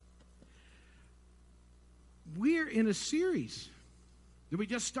We're in a series that we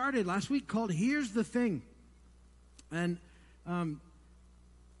just started last week called Here's the Thing. And I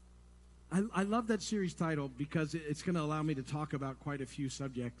love that series title because it's going to allow me to talk about quite a few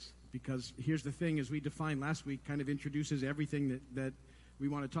subjects. Because here's the thing, as we defined last week, kind of introduces everything that we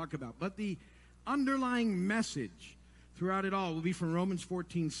want to talk about. But the underlying message throughout it all will be from Romans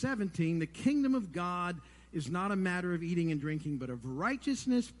 14:17. The kingdom of God is not a matter of eating and drinking, but of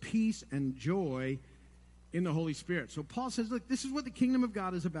righteousness, peace, and joy in the Holy Spirit. So Paul says, look, this is what the kingdom of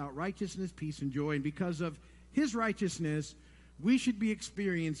God is about, righteousness, peace, and joy. And because of his righteousness, we should be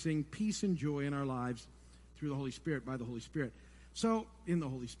experiencing peace and joy in our lives through the Holy Spirit, by the Holy Spirit. So, in the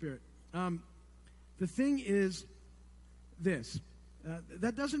Holy Spirit. The thing is this.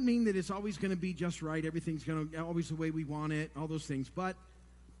 That doesn't mean that it's always going to be just right, everything's going to always the way we want it, all those things. But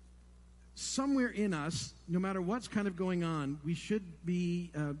somewhere in us, no matter what's kind of going on, we should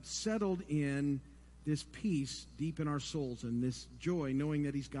be settled in this peace deep in our souls, and this joy, knowing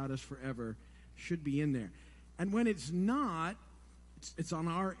that he's got us forever, should be in there. And when it's not, it's on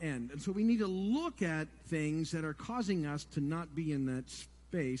our end. And so we need to look at things that are causing us to not be in that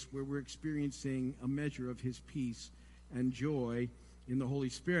space where we're experiencing a measure of his peace and joy in the Holy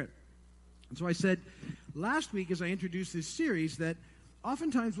Spirit. And so I said last week as I introduced this series that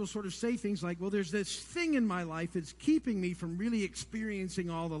oftentimes we'll sort of say things like, well, there's this thing in my life that's keeping me from really experiencing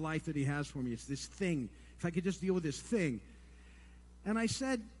all the life that he has for me. It's this thing. If I could just deal with this thing. And I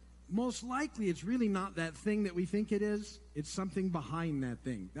said, most likely it's really not that thing that we think it is. It's something behind that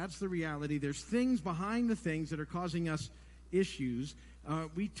thing. That's the reality. There's things behind the things that are causing us issues.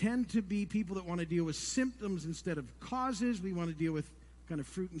 We tend to be people that want to deal with symptoms instead of causes. We want to deal with kind of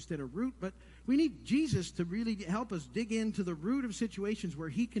fruit instead of root. But we need Jesus to really help us dig into the root of situations where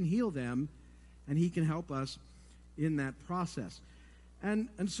he can heal them, and he can help us in that process. And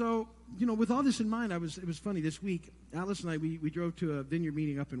so, you know, with all this in mind, it was funny. This week, Alice and I, we drove to a vineyard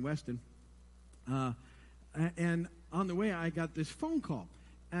meeting up in Weston. And on the way, I got this phone call.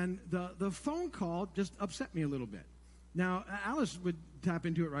 And the phone call just upset me a little bit. Now, Alice would tap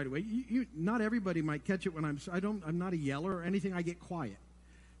into it right away. Not everybody might catch it when I'm not a yeller or anything. I get quiet.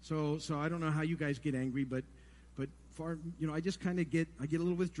 So I don't know how you guys get angry, but I just kind of get a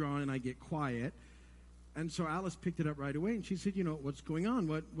little withdrawn and I get quiet. And so Alice picked it up right away, and she said, you know, what's going on?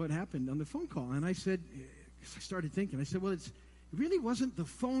 What happened on the phone call? And I said, I started thinking. I said, well, it really wasn't the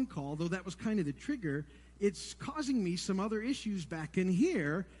phone call, though that was kind of the trigger. It's causing me some other issues back in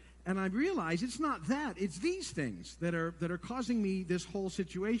here, and I realized it's not that. It's these things that are causing me this whole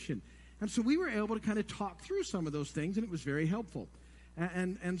situation. And so we were able to kind of talk through some of those things, and it was very helpful.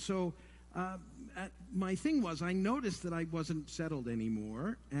 And so my thing was, I noticed that I wasn't settled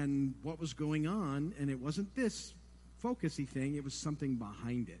anymore, and what was going on, and it wasn't this focusy thing, it was something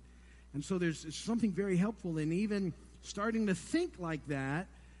behind it. And so there's something very helpful in even starting to think like that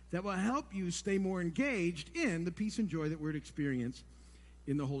will help you stay more engaged in the peace and joy that we're to experience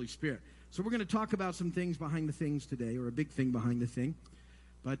in the Holy Spirit. So we're going to talk about some things behind the things today, or a big thing behind the thing.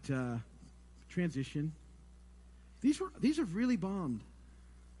 But transition. These have really bombed.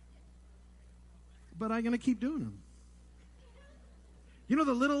 But I'm going to keep doing them. You know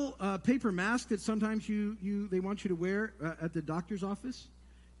the little paper mask that sometimes they want you to wear at the doctor's office?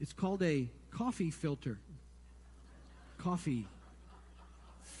 It's called a coffee filter. Coffee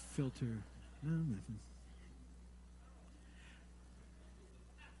filter. No, nothing.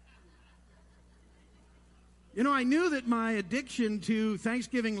 You know, I knew that my addiction to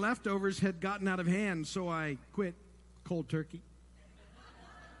Thanksgiving leftovers had gotten out of hand, so I quit cold turkey.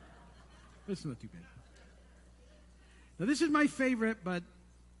 It's not too bad. Now, this is my favorite, but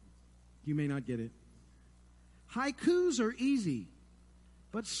you may not get it. Haikus are easy,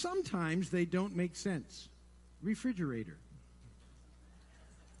 but sometimes they don't make sense. Refrigerator.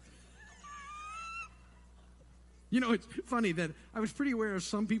 You know, it's funny that I was pretty aware of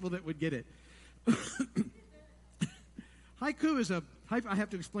some people that would get it. Haiku is I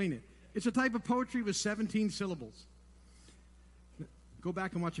have to explain it. It's a type of poetry with 17 syllables. Go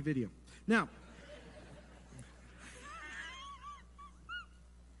back and watch a video. Now,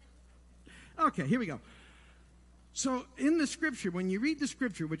 okay, here we go. So in the scripture, when you read the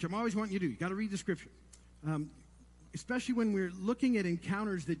scripture, which I'm always wanting you to do, you got to read the scripture, especially when we're looking at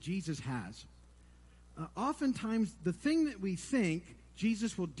encounters that Jesus has. Oftentimes, the thing that we think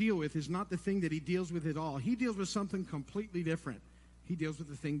Jesus will deal with is not the thing that he deals with at all. He deals with something completely different. He deals with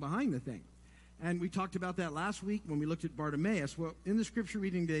the thing behind the thing. And we talked about that last week when we looked at Bartimaeus. Well, in the scripture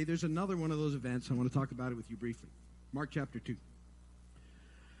reading today, there's another one of those events. I want to talk about it with you briefly. Mark chapter 2.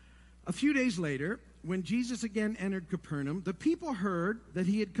 A few days later, when Jesus again entered Capernaum, the people heard that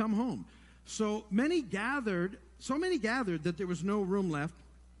he had come home. So many gathered that there was no room left,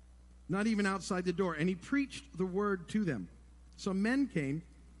 not even outside the door. And he preached the word to them. Some men came,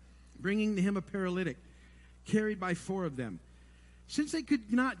 bringing to him a paralytic, carried by 4 of them. Since they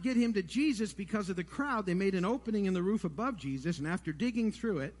could not get him to Jesus because of the crowd, they made an opening in the roof above Jesus, and after digging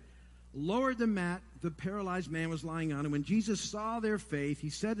through it, lowered the mat the paralyzed man was lying on. And when Jesus saw their faith, he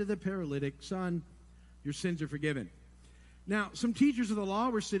said to the paralytic, "Son, your sins are forgiven." Now, some teachers of the law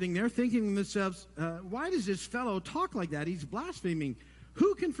were sitting there thinking to themselves, why does this fellow talk like that? He's blaspheming.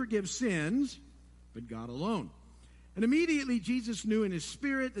 Who can forgive sins but God alone? And immediately Jesus knew in his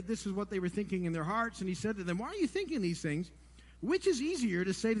spirit that this is what they were thinking in their hearts, and he said to them, "Why are you thinking these things? Which is easier,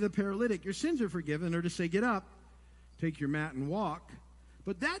 to say to the paralytic, 'Your sins are forgiven,' or to say, 'Get up, take your mat and walk'?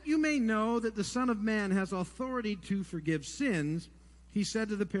 But that you may know that the Son of Man has authority to forgive sins," he said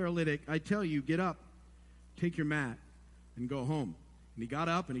to the paralytic, "I tell you, get up, take your mat, and go home." And he got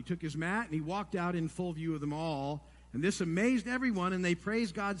up, and he took his mat, and he walked out in full view of them all. And this amazed everyone, and they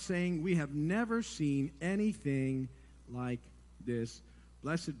praised God, saying, "We have never seen anything like this.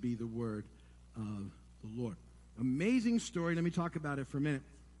 Blessed be the word of the Lord." Amazing story. Let me talk about it for a minute.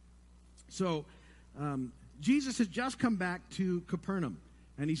 So, Jesus has just come back to Capernaum,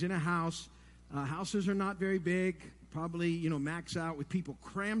 and he's in a house. Houses are not very big, probably, max out with people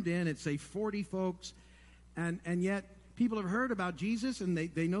crammed in. It's, say, 40 folks. And yet, people have heard about Jesus, and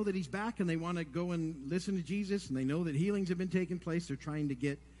they know that he's back, and they want to go and listen to Jesus, and they know that healings have been taking place. They're trying to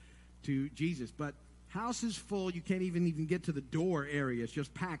get to Jesus. But house is full. You can't even get to the door area. It's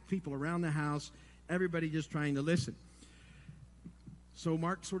just packed. People around the house. Everybody just trying to listen. So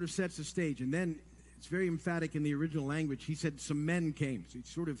Mark sort of sets the stage. And then it's very emphatic in the original language. He said some men came. So he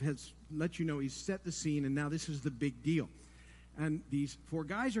sort of has let you know he's set the scene, and now this is the big deal. And these 4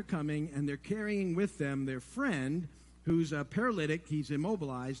 guys are coming, and they're carrying with them their friend, who's a paralytic. He's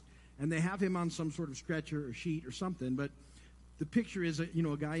immobilized, and they have him on some sort of stretcher or sheet or something. But the picture is a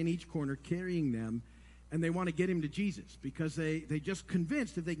guy in each corner carrying them, and they want to get him to Jesus because they just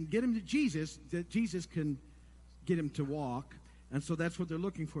convinced if they can get him to Jesus, that Jesus can get him to walk. And so that's what they're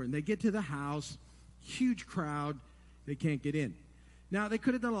looking for. And they get to the house, huge crowd, they can't get in. Now, they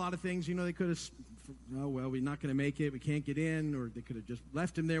could have done a lot of things. They could have, we're not going to make it, we can't get in, or they could have just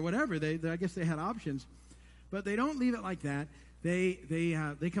left him there, whatever. I guess they had options. But they don't leave it like that.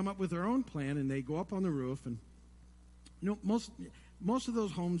 They come up with their own plan, and they go up on the roof. And most of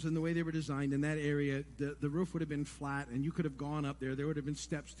those homes, and the way they were designed in that area, the roof would have been flat, and you could have gone up there. There would have been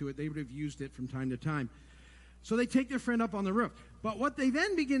steps to it. They would have used it from time to time. So they take their friend up on the roof. But what they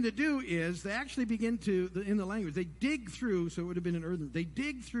then begin to do is they actually begin to, in the language, they dig through, so it would have been an earthen, they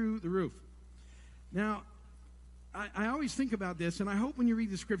dig through the roof. Now, I always think about this, and I hope when you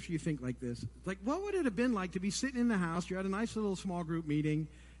read the scripture you think like this. Like, what would it have been like to be sitting in the house, you're at a nice little small group meeting,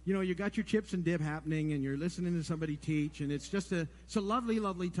 you got your chips and dip happening, and you're listening to somebody teach, and it's just a lovely,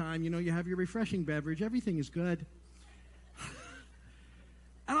 lovely time. You have your refreshing beverage, everything is good.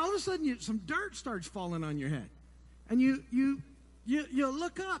 And all of a sudden, some dirt starts falling on your head. And you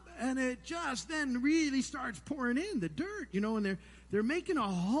look up, and it just then really starts pouring in, the dirt, and they're making a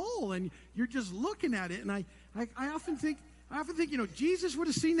hole, and you're just looking at it. And I often think, Jesus would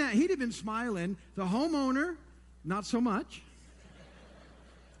have seen that. He'd have been smiling. The homeowner, not so much.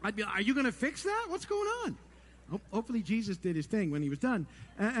 I'd be like, "Are you going to fix that? What's going on?" Hopefully Jesus did his thing when he was done.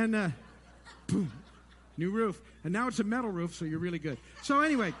 And boom, new roof. And now it's a metal roof, so you're really good. So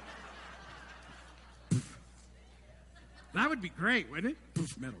anyway, that would be great, wouldn't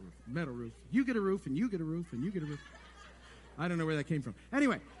it? Metal roof. You get a roof, and you get a roof, and you get a roof. I don't know where that came from.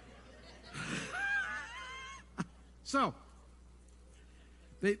 Anyway. So,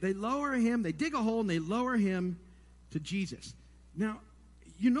 they lower him, they dig a hole, and they lower him to Jesus. Now,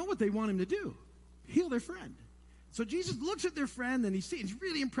 you know what they want him to do. Heal their friend. So Jesus looks at their friend, and he's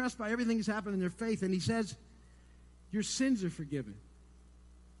really impressed by everything that's happened in their faith, and he says, "Your sins are forgiven."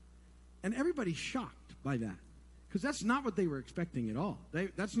 And everybody's shocked by that, because that's not what they were expecting at all.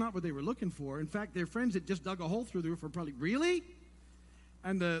 That's not what they were looking for. In fact, their friends that just dug a hole through the roof were probably, "Really?"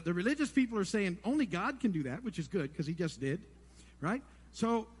 And the religious people are saying, "Only God can do that," which is good, because he just did, right?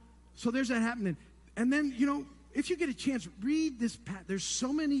 So there's that happening. And then, if you get a chance, read this. There's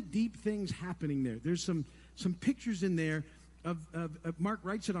so many deep things happening there. There's some pictures in there of Mark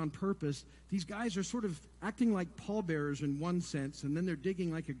writes it on purpose. These guys are sort of acting like pallbearers in one sense, and then they're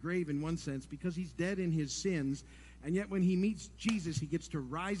digging like a grave in one sense, because he's dead in his sins. And yet when he meets Jesus, he gets to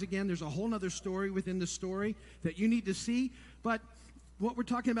rise again. There's a whole other story within the story that you need to see. But what we're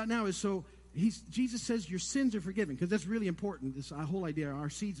talking about now is, Jesus says your sins are forgiven, because that's really important. This whole idea, our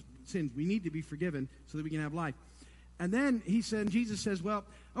sins, we need to be forgiven so that we can have life. And then Jesus says, well,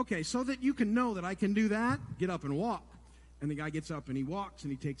 okay, so that you can know that I can do that, get up and walk. And the guy gets up and he walks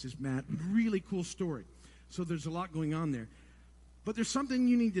and he takes his mat. Really cool story. So there's a lot going on there. But there's something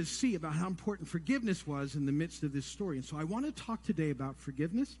you need to see about how important forgiveness was in the midst of this story. And so I want to talk today about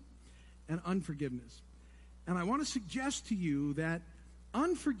forgiveness and unforgiveness. And I want to suggest to you that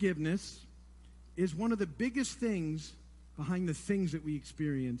unforgiveness is one of the biggest things behind the things that we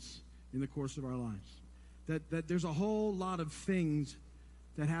experience in the course of our lives. That there's a whole lot of things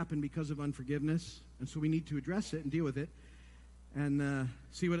that happen because of unforgiveness. And so we need to address it and deal with it and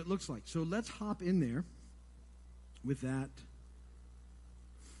see what it looks like. So let's hop in there with that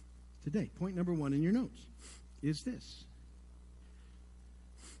today. Point number 1 in your notes is this.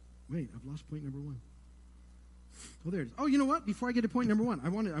 Wait, I've lost point number 1. Oh, there it is. Oh, you know what? Before I get to point number 1, I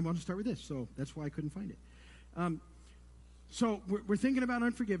want to start with this. So that's why I couldn't find it. So we're thinking about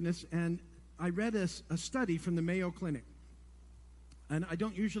unforgiveness, and I read a study from the Mayo Clinic. And I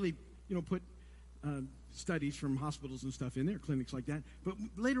don't usually, put studies from hospitals and stuff in there, clinics like that. But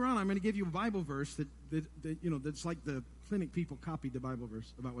later on, I'm going to give you a Bible verse that's like the clinic people copied the Bible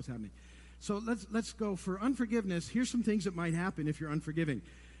verse about what's happening. So let's go for unforgiveness. Here's some things that might happen if you're unforgiving.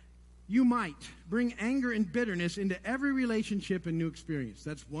 You might bring anger and bitterness into every relationship and new experience.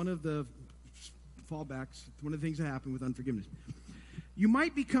 That's one of the fallbacks, one of the things that happen with unforgiveness. You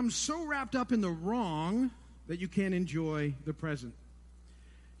might become so wrapped up in the wrong that you can't enjoy the present.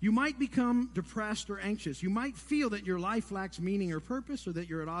 You might become depressed or anxious. You might feel that your life lacks meaning or purpose, or that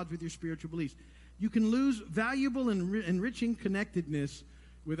you're at odds with your spiritual beliefs. You can lose valuable and enriching connectedness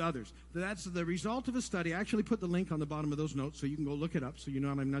with others. That's the result of a study. I actually put the link on the bottom of those notes so you can go look it up, so you know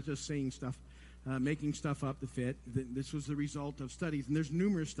I'm not just saying stuff, making stuff up to fit. This was the result of studies, and there's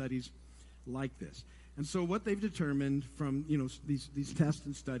numerous studies like this. And so what they've determined from these tests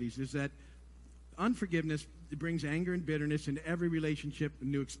and studies is that unforgiveness, it brings anger and bitterness into every relationship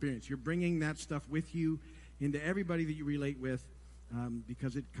and new experience. You're bringing that stuff with you into everybody that you relate with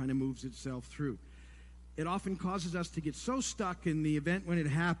because it kind of moves itself through. It often causes us to get so stuck in the event when it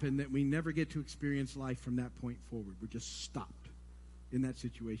happened that we never get to experience life from that point forward. We're just stopped in that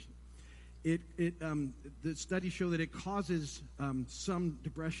situation. The studies show that it causes some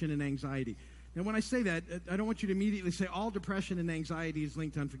depression and anxiety. Now, when I say that, I don't want you to immediately say all depression and anxiety is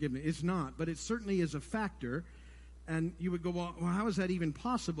linked to unforgiveness. It's not, but it certainly is a factor. And you would go, well, how is that even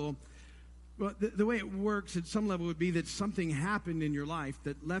possible? Well, the way it works at some level would be that something happened in your life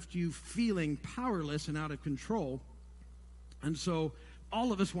that left you feeling powerless and out of control. And so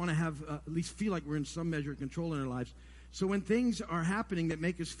all of us want to have, at least feel like we're in some measure of control in our lives. So when things are happening that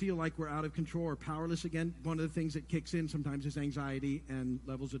make us feel like we're out of control or powerless again, one of the things that kicks in sometimes is anxiety and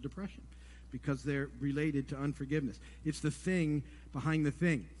levels of depression, because they're related to unforgiveness. It's the thing behind the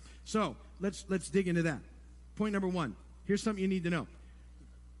thing. So let's dig into that. Point number 1. Here's something you need to know.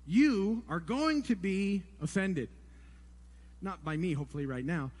 You are going to be offended. Not by me, hopefully, right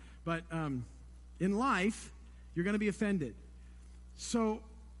now. But in life, you're going to be offended. So,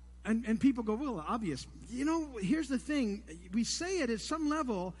 and people go, well, obvious. Here's the thing. We say it at some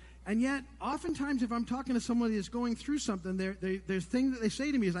level, and yet, oftentimes, if I'm talking to somebody that's going through something, there's things that they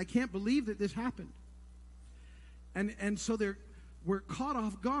say to me is, I can't believe that this happened. And so we're caught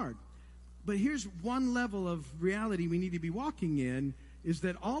off guard. But here's one level of reality we need to be walking in, is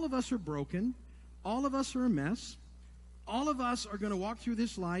that all of us are broken. All of us are a mess. All of us are going to walk through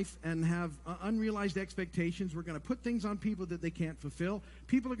this life and have unrealized expectations. We're going to put things on people that they can't fulfill.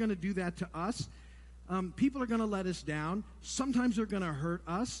 People are going to do that to us. People are going to let us down. Sometimes they're going to hurt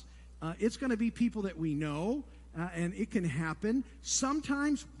us. It's going to be people that we know, and it can happen.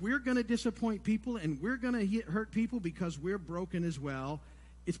 Sometimes we're going to disappoint people, and we're going to hurt people because we're broken as well.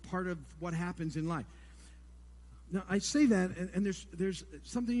 It's part of what happens in life. Now, I say that, and there's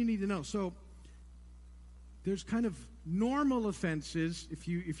something you need to know. So there's kind of normal offenses, if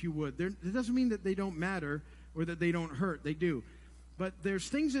you would. It doesn't mean that they don't matter or that they don't hurt. They do. But there's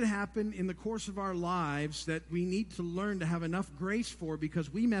things that happen in the course of our lives that we need to learn to have enough grace for,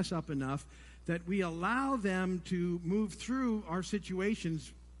 because we mess up enough that we allow them to move through our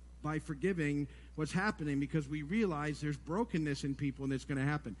situations by forgiving what's happening, because we realize there's brokenness in people and it's going to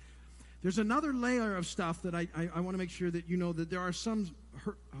happen. There's another layer of stuff that I want to make sure that you know, that there are some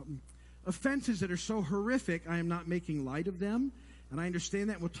offenses that are so horrific, I am not making light of them. And I understand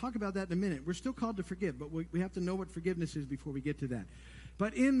that. We'll talk about that in a minute. We're still called to forgive, but we have to know what forgiveness is before we get to that.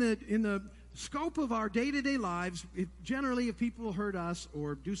 But in the scope of our day-to-day lives, generally if people hurt us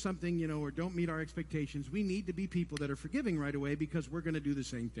or do something, or don't meet our expectations, we need to be people that are forgiving right away, because we're going to do the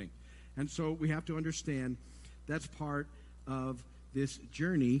same thing. And so we have to understand that's part of this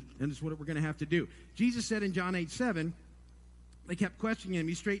journey, and it's what we're going to have to do. Jesus said in John 8:7, they kept questioning him.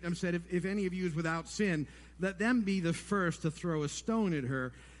 He straightened them, said, if any of you is without sin, let them be the first to throw a stone at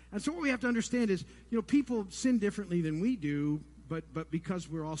her. And so what we have to understand is, people sin differently than we do, but because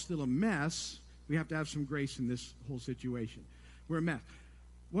we're all still a mess, we have to have some grace in this whole situation. We're a mess.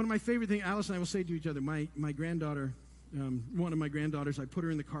 One of my favorite things, Alice and I will say to each other, my granddaughter, one of my granddaughters, I put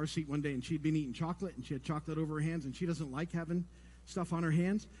her in the car seat one day, and she'd been eating chocolate, and she had chocolate over her hands, and she doesn't like having stuff on her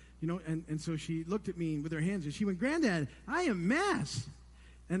hands, and so she looked at me with her hands, and she went, "Granddad, I am a mess."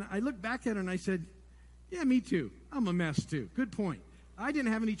 And I looked back at her, and I said, "Yeah, me too. I'm a mess, too. Good point. I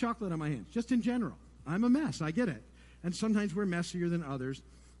didn't have any chocolate on my hands, just in general. I'm a mess. I get it. And sometimes we're messier than others,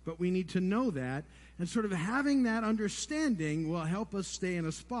 but we need to know that, and sort of having that understanding will help us stay in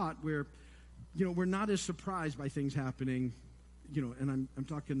a spot where, we're not as surprised by things happening, and I'm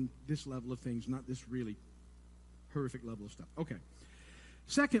talking this level of things, not this really horrific level of stuff. Okay.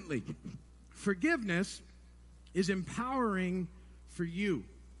 Secondly, forgiveness is empowering for you.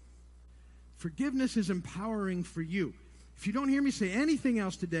 Forgiveness is empowering for you. If you don't hear me say anything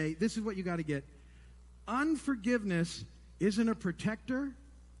else today, this is what you got to get. Unforgiveness isn't a protector,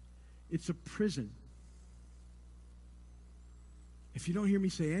 it's a prison. If you don't hear me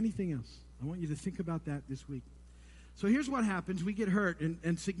say anything else, I want you to think about that this week. So here's what happens. We get hurt,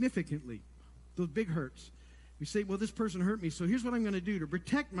 and significantly, those big hurts. We say, well, this person hurt me, so here's what I'm going to do to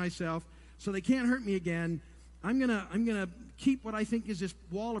protect myself so they can't hurt me again. I'm going to keep what I think is this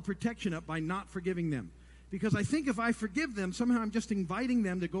wall of protection up by not forgiving them. Because I think if I forgive them, somehow I'm just inviting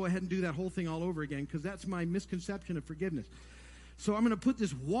them to go ahead and do that whole thing all over again, because that's my misconception of forgiveness. So I'm going to put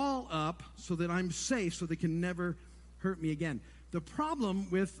this wall up so that I'm safe, so they can never hurt me again. The problem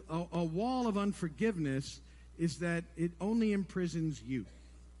with a wall of unforgiveness is that it only imprisons you.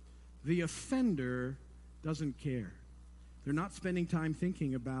 The offender doesn't care. They're not spending time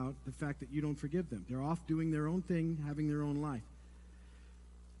thinking about the fact that you don't forgive them. They're off doing their own thing, having their own life.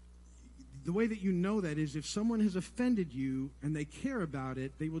 The way that you know that is if someone has offended you and they care about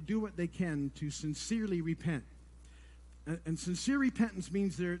it, they will do what they can to sincerely repent. And sincere repentance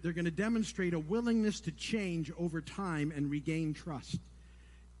means they're going to demonstrate a willingness to change over time and regain trust.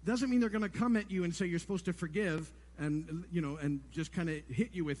 Doesn't mean they're going to come at you and say you're supposed to forgive and just kind of hit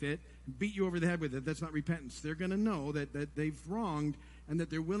you with it, beat you over the head with it. That's not repentance. They're going to know that they've wronged and that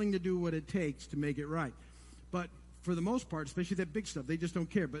they're willing to do what it takes to make it right. But for the most part, especially that big stuff, they just don't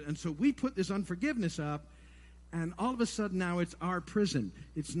care. And so we put this unforgiveness up, and all of a sudden now it's our prison.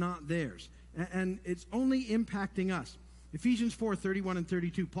 It's not theirs. And it's only impacting us. Ephesians 4:31 and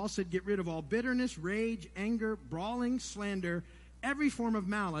 32, Paul said, "Get rid of all bitterness, rage, anger, brawling, slander, every form of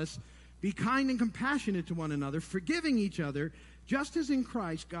malice. Be kind and compassionate to one another, forgiving each other, just as in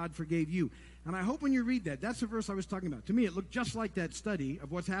Christ God forgave you." And I hope when you read that, that's the verse I was talking about. To me, it looked just like that study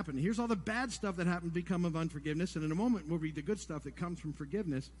of what's happened. Here's all the bad stuff that happened because of unforgiveness, and in a moment we'll read the good stuff that comes from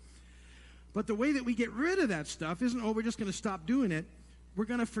forgiveness. But the way that we get rid of that stuff isn't, we're just going to stop doing it. We're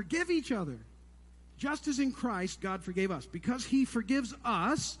going to forgive each other. Just as in Christ, God forgave us. Because he forgives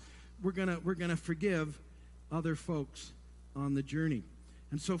us, we're gonna forgive other folks on the journey.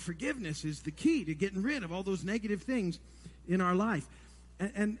 And so forgiveness is the key to getting rid of all those negative things in our life.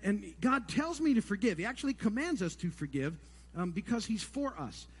 And God tells me to forgive. He actually commands us to forgive because he's for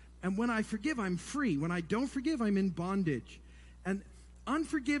us. And when I forgive, I'm free. When I don't forgive, I'm in bondage. And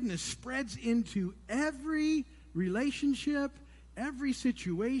unforgiveness spreads into every relationship, every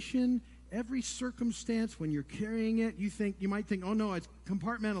situation, every circumstance. When you're carrying it, you might think, oh no, it's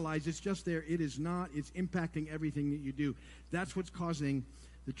compartmentalized, it's just there. It is not. It's impacting everything that you do. That's what's causing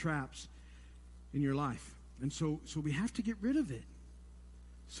the traps in your life. And so we have to get rid of it.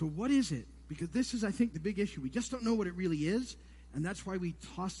 So what is it? Because this is, I think, the big issue. We just don't know what it really is, and that's why we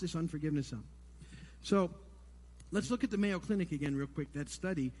toss this unforgiveness up. So let's look at the Mayo Clinic again real quick, that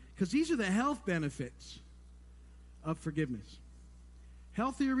study, because these are the health benefits of forgiveness.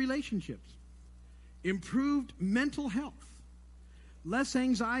 Healthier relationships, improved mental health, less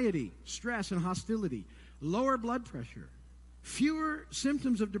anxiety, stress, and hostility, lower blood pressure, fewer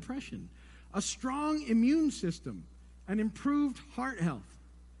symptoms of depression, a strong immune system, and improved heart health.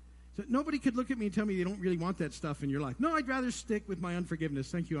 So nobody could look at me and tell me they don't really want that stuff in your life. No, I'd rather stick with my unforgiveness.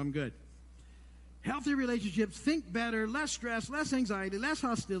 Thank you, I'm good. Healthy relationships, think better, less stress, less anxiety, less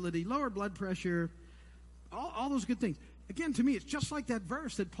hostility, lower blood pressure, all those good things. Again, to me, it's just like that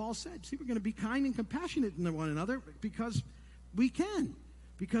verse that Paul said. See, we're going to be kind and compassionate to one another because we can.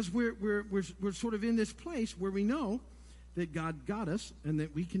 Because we're sort of in this place where we know that God got us and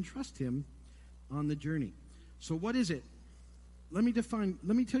that we can trust him on the journey. So what is it? Let me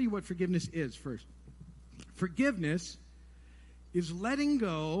tell you what forgiveness is first. Forgiveness is letting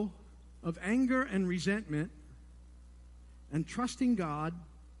go of anger and resentment and trusting God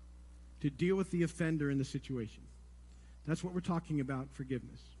to deal with the offender in the situation. That's what we're talking about,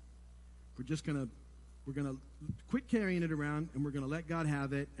 forgiveness. We're going to quit carrying it around, and we're going to let God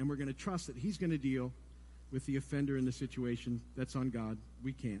have it, and we're going to trust that he's going to deal with the offender in the situation. That's on God.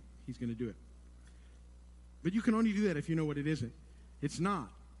 We can't. He's going to do it. But you can only do that if you know what it isn't. It's not.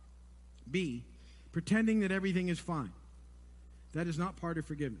 B, pretending that everything is fine. That is not part of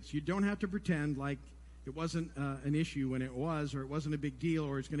forgiveness. You don't have to pretend like it wasn't an issue when it was, or it wasn't a big deal,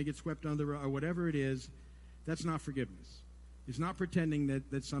 or it's going to get swept under the rug, or whatever it is. That's not forgiveness. It's not pretending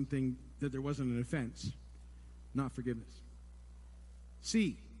that there wasn't an offense. Not forgiveness.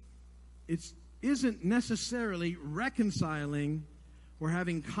 C, it isn't necessarily reconciling or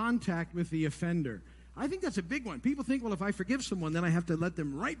having contact with the offender. I think that's a big one. People think, well, if I forgive someone, then I have to let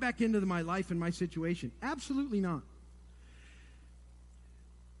them right back into my life and my situation. Absolutely not.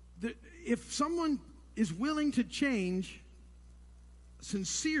 If someone is willing to change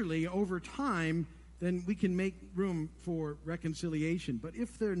sincerely over time, then we can make room for reconciliation. But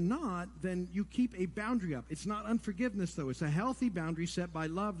if they're not, then you keep a boundary up. It's not unforgiveness, though. It's a healthy boundary set by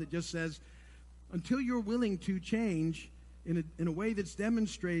love that just says, until you're willing to change in a way that's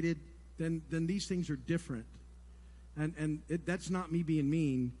demonstrated, then these things are different. And that's not me being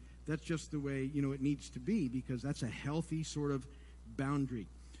mean. That's just the way, it needs to be, because that's a healthy sort of boundary.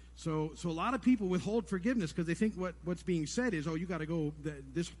 So a lot of people withhold forgiveness because they think what's being said is, oh, you got to go,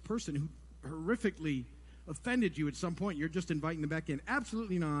 this person who horrifically offended you at some point, you're just inviting them back in.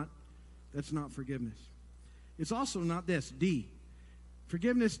 Absolutely not. That's not forgiveness. It's also not this. D,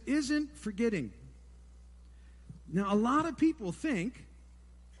 forgiveness isn't forgetting. Now, a lot of people think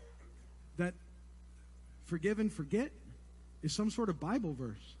that forgive and forget is some sort of Bible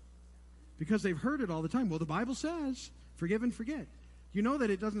verse because they've heard it all the time. Well, the Bible says forgive and forget. You know that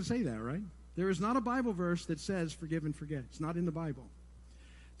it doesn't say that, right? There is not a Bible verse that says forgive and forget. It's not in the Bible.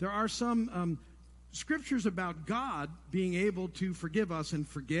 There are some scriptures about God being able to forgive us and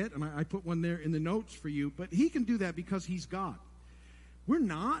forget, and I put one there in the notes for you, but he can do that because he's God. We're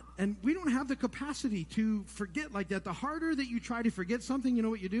not, and we don't have the capacity to forget like that. The harder that you try to forget something, you know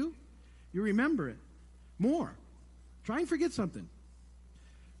what you do? You remember it more. Try and forget something.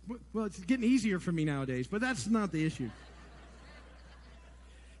 Well, it's getting easier for me nowadays, but that's not the issue.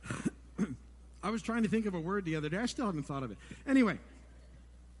 I was trying to think of a word the other day. I still haven't thought of it. Anyway.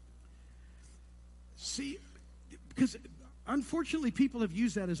 See, because unfortunately people have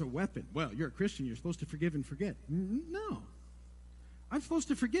used that as a weapon. Well, you're a Christian. You're supposed to forgive and forget. No. I'm supposed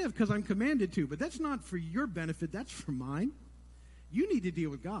to forgive because I'm commanded to, but that's not for your benefit. That's for mine. You need to deal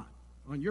with God.